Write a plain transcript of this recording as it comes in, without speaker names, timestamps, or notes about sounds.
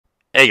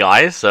Hey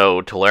guys,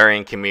 so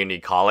Tolarian Community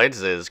College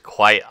is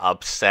quite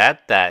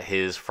upset that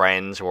his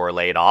friends were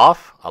laid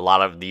off. A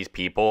lot of these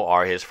people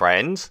are his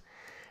friends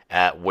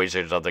at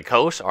Wizards of the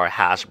Coast or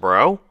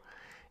Hasbro.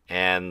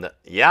 And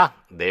yeah,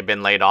 they've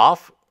been laid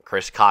off.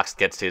 Chris Cox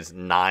gets his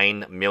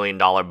 $9 million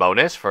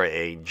bonus for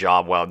a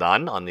job well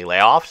done on the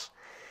layoffs.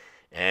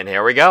 And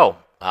here we go.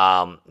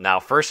 Now,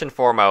 first and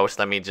foremost,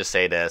 let me just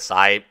say this.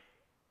 I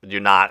do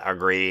not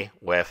agree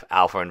with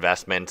Alpha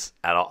Investments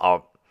at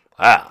all.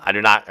 I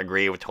do not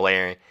agree with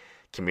Tolarian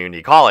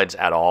Community College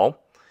at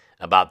all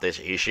about this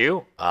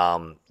issue.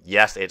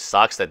 Yes, it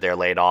sucks that they're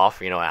laid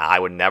off. I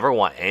would never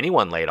want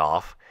anyone laid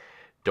off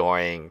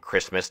during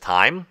Christmas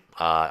time.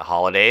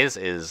 Holidays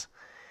is,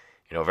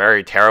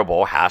 very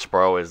terrible.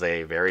 Hasbro is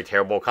a very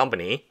terrible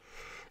company,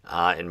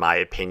 in my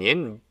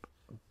opinion.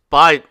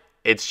 But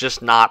it's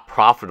just not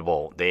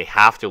profitable. They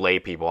have to lay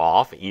people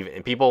off.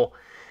 Even people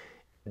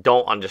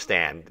don't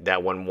understand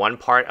that when one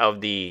part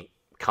of the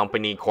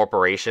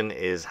corporation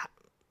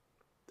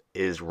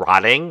is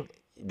rotting,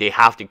 they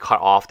have to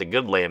cut off the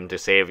good limb to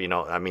save,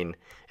 it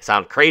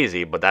sounds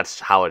crazy, but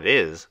that's how it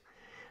is.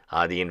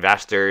 The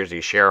investors,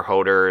 the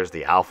shareholders,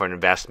 the alpha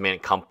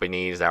investment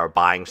companies that are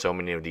buying so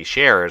many of these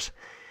shares,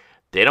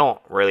 they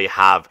don't really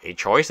have a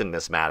choice in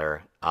this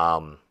matter.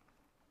 No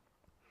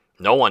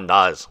one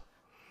does.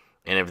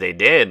 And if they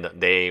did,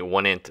 they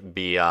wouldn't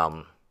be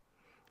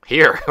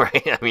here,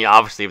 right?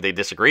 Obviously, if they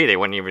disagree, they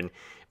wouldn't even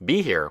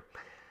be here.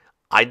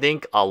 I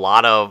think a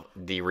lot of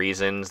the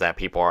reasons that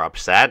people are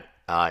upset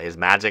is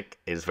Magic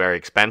is very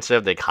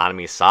expensive. The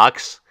economy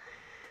sucks.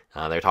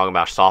 They're talking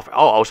about software.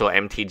 Oh, also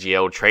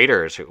MTGO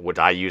traders, which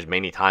I used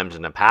many times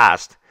in the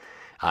past.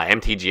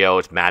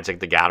 MTGO is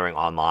Magic the Gathering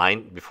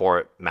Online.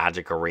 Before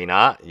Magic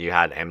Arena, you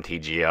had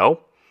MTGO.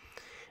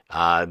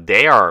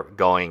 They are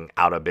going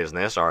out of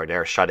business, or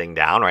they're shutting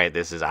down, right?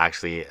 This is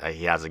actually,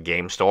 he has a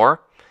game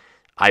store.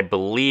 I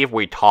believe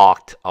we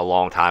talked a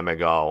long time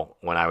ago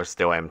when I was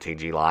still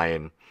MTG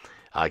Lion,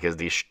 because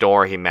the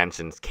store he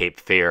mentions, Cape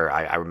Fear,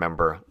 I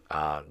remember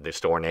the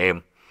store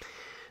name.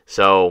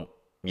 So,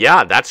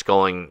 yeah, that's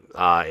going.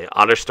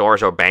 Other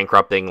stores are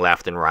bankrupting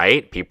left and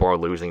right. People are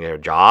losing their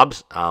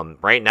jobs.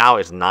 Right now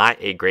is not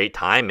a great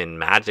time in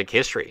Magic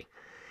history.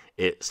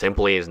 It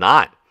simply is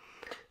not.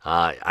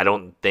 I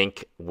don't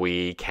think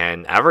we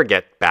can ever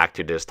get back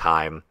to this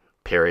time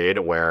period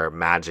where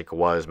Magic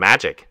was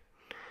Magic.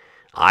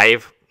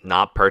 I've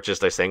not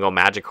purchased a single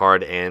Magic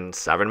card in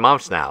 7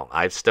 months now.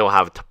 I still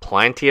have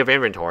plenty of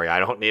inventory. I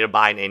don't need to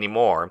buy any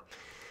more.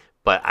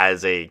 But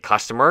as a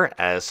customer,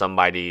 as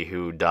somebody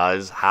who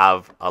does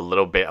have a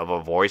little bit of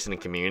a voice in the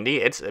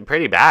community, it's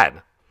pretty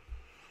bad.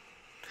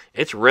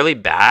 It's really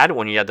bad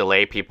when you have to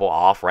lay people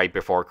off right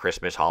before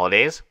Christmas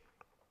holidays.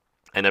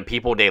 And the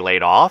people they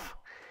laid off,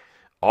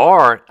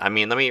 or, let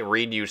me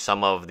read you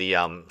some of the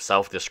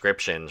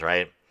self-descriptions,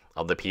 right,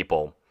 of the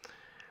people.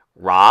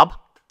 Rob,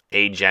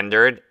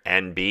 agendered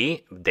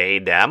NB, they,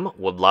 them,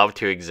 would love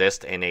to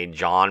exist in a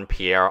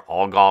Jean-Pierre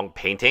Algong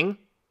painting.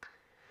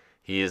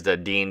 He is the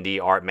D&D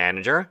art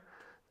manager.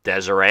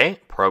 Desiree,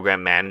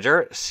 program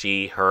manager,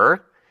 see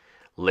her.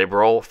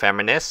 Liberal,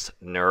 feminist,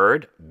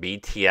 nerd,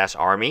 BTS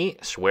army,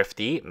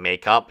 Swifty,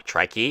 makeup,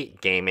 Trekkie,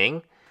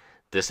 gaming.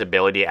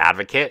 Disability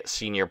advocate,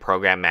 senior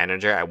program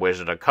manager at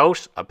Wizard of the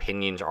Coast.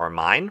 Opinions are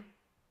mine.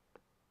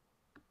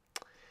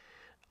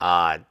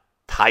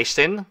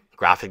 Tyson,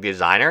 graphic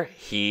designer,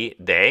 he,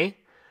 they.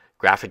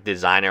 Graphic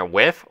designer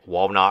with,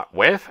 Walnut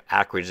with,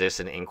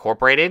 Acquisition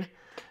Incorporated.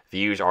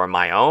 Views are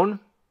my own.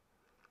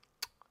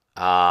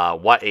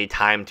 What a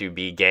time to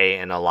be gay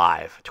and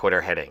alive.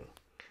 Twitter heading.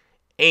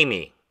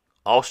 Amy,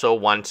 also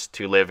wants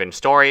to live in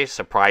Story,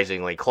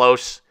 surprisingly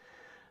close.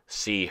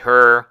 See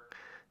her.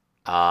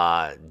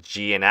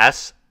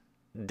 GNS,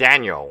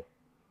 Daniel,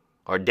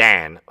 or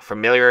Dan,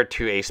 familiar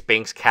to a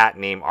Sphinx cat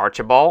named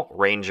Archibald,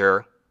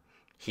 Ranger,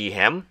 he,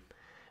 him.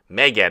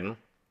 Megan,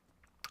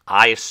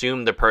 I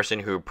assume the person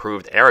who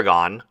approved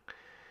Aragon.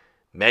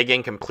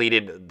 Megan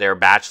completed their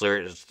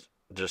bachelor's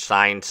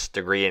science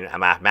degree in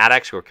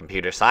mathematics or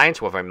computer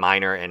science with a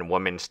minor in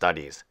women's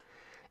studies.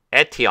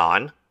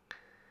 Etienne,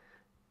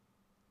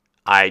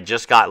 I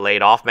just got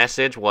laid off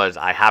message was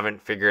I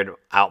haven't figured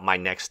out my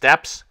next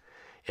steps.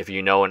 If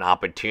you know an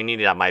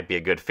opportunity that might be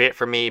a good fit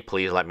for me,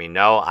 please let me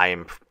know. I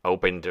am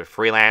open to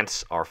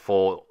freelance or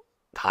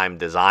full-time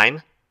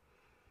design.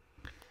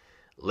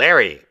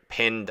 Larry,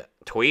 pinned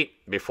tweet,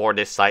 before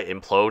this site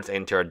implodes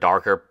into a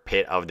darker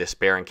pit of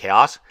despair and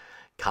chaos.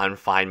 Come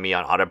find me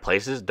on other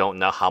places. Don't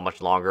know how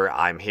much longer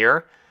I'm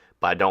here,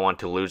 but I don't want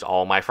to lose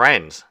all my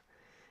friends.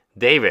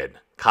 David,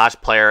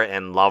 cosplayer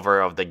and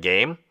lover of the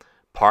game.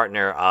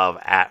 Partner of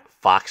at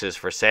Foxes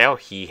for Sale,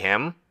 he,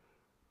 him.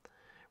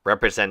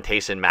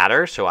 Representation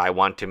matters, so I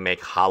want to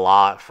make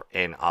Hala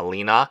and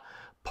Alina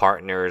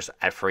partners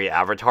at free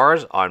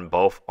avatars on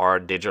both our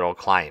digital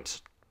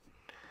clients.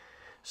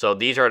 So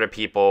these are the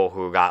people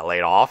who got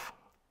laid off.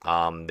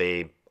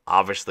 They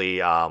obviously,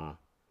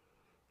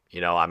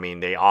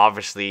 they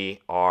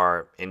obviously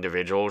are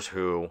individuals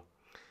who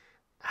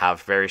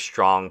have very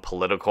strong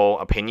political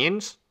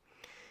opinions.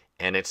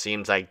 and it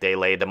seems like they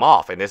laid them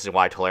off. And this is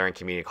why Tolarian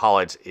Community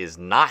College is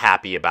not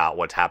happy about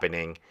what's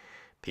happening,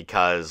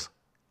 because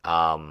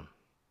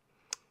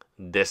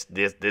this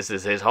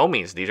is his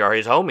homies. These are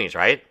his homies,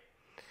 right?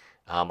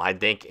 I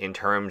think in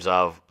terms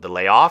of the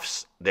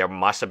layoffs, there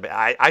must have been.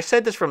 I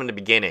said this from the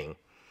beginning,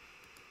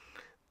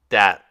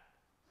 that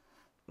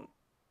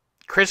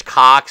Chris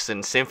Cox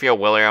and Cynthia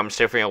Williams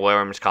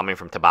coming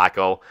from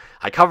Tobacco.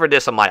 I covered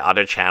this on my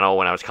other channel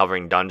when I was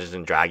covering Dungeons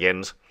and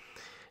Dragons.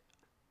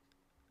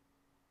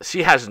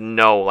 She has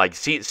no,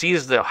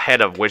 she's the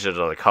head of Wizards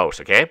of the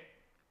Coast, okay?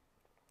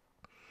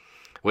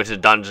 Which is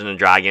Dungeons and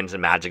Dragons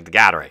and Magic the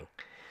Gathering.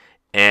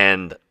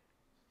 And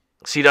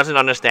she doesn't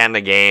understand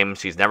the game.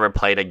 She's never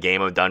played a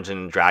game of Dungeons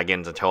and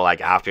Dragons until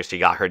after she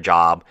got her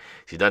job.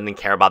 She doesn't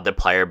care about the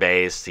player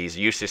base. She's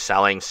used to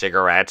selling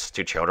cigarettes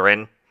to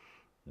children.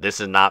 This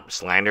is not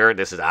slander.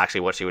 This is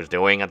actually what she was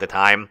doing at the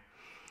time.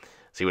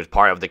 She was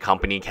part of the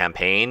company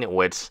campaign,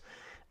 which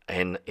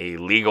in a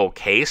legal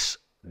case,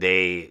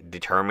 they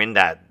determined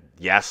that,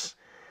 yes,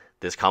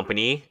 this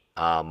company,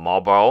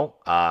 Marlboro,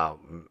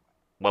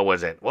 what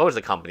was it? What was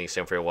the company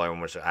Cynthia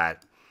Williams was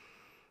at?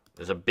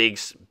 There's a big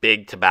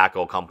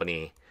tobacco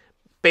company.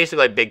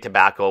 Basically, Big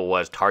Tobacco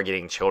was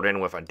targeting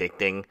children with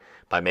addicting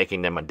by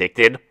making them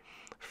addicted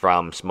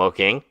from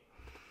smoking.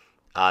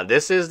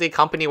 This is the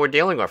company we're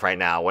dealing with right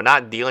now. We're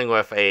not dealing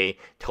with a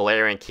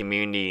Tolarian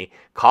Community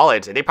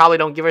College. They probably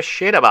don't give a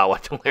shit about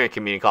what Tolarian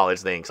Community College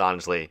thinks,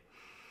 honestly.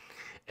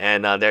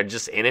 And they're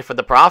just in it for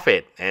the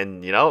profit.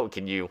 And,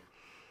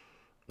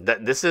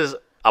 this is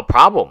a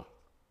problem.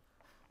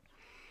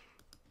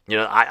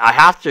 I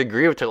have to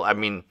agree with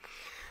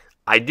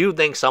I do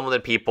think some of the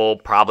people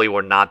probably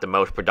were not the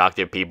most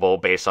productive people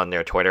based on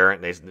their Twitter.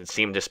 They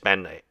seem to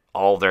spend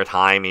all their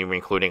time, even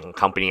including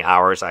company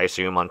hours, I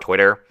assume, on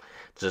Twitter,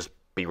 just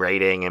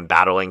berating and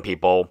battling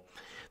people.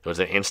 There was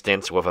an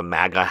instance with a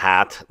MAGA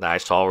hat that I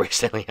saw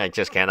recently. I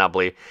just cannot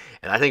believe.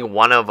 And I think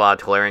one of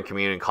Tolarian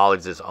Community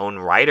College's own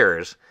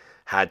writers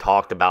had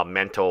talked about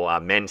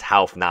men's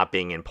health not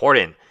being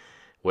important,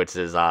 which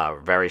is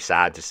very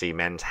sad to see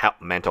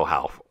mental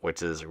health,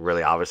 which is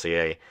really obviously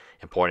a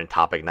important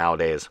topic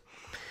nowadays.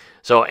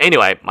 So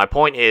anyway, my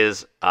point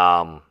is,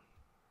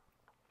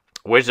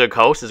 Wizard of the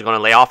Coast is going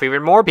to lay off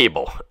even more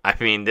people.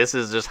 This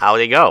is just how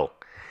they go.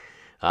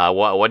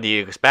 What do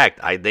you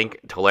expect? I think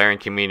Tolarian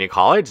Community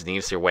College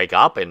needs to wake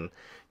up and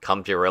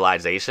come to a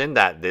realization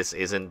that this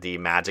isn't the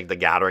Magic the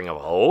Gathering of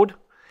old.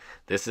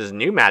 This is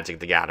new Magic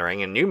the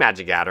Gathering, and new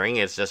Magic Gathering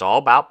is just all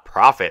about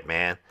profit,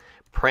 man.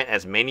 Print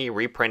as many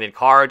reprinted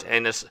cards,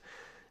 and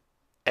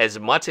as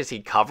much as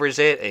he covers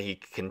it, and he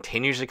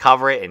continues to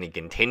cover it, and he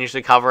continues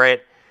to cover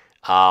it,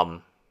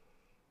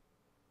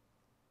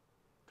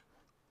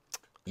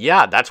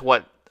 yeah, that's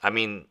what,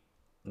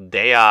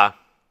 they,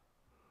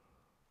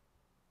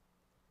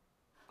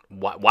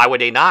 why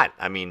would they not?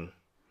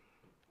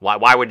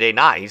 Why would they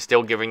not? He's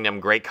still giving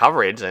them great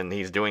coverage, and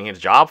he's doing his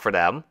job for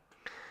them.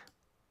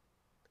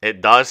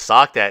 It does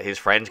suck that his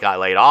friends got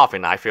laid off,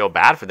 and I feel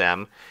bad for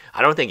them.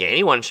 I don't think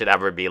anyone should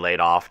ever be laid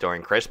off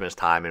during Christmas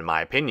time, in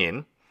my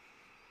opinion.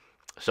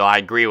 So I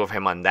agree with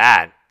him on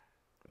that.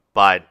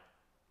 But,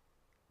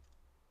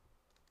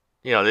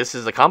 this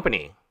is a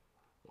company.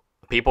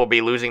 People be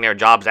losing their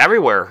jobs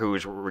everywhere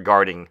who's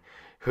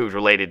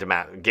related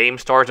to game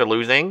stores are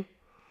losing.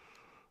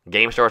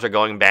 Game stores are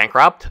going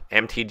bankrupt.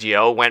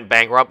 MTGO went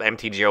bankrupt.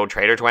 MTGO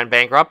traders went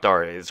bankrupt,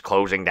 or is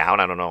closing down.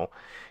 I don't know.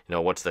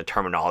 What's the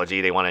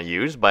terminology they want to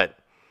use, but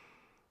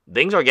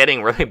things are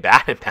getting really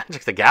bad in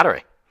Magic the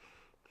Gathering.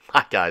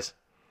 Hi, guys.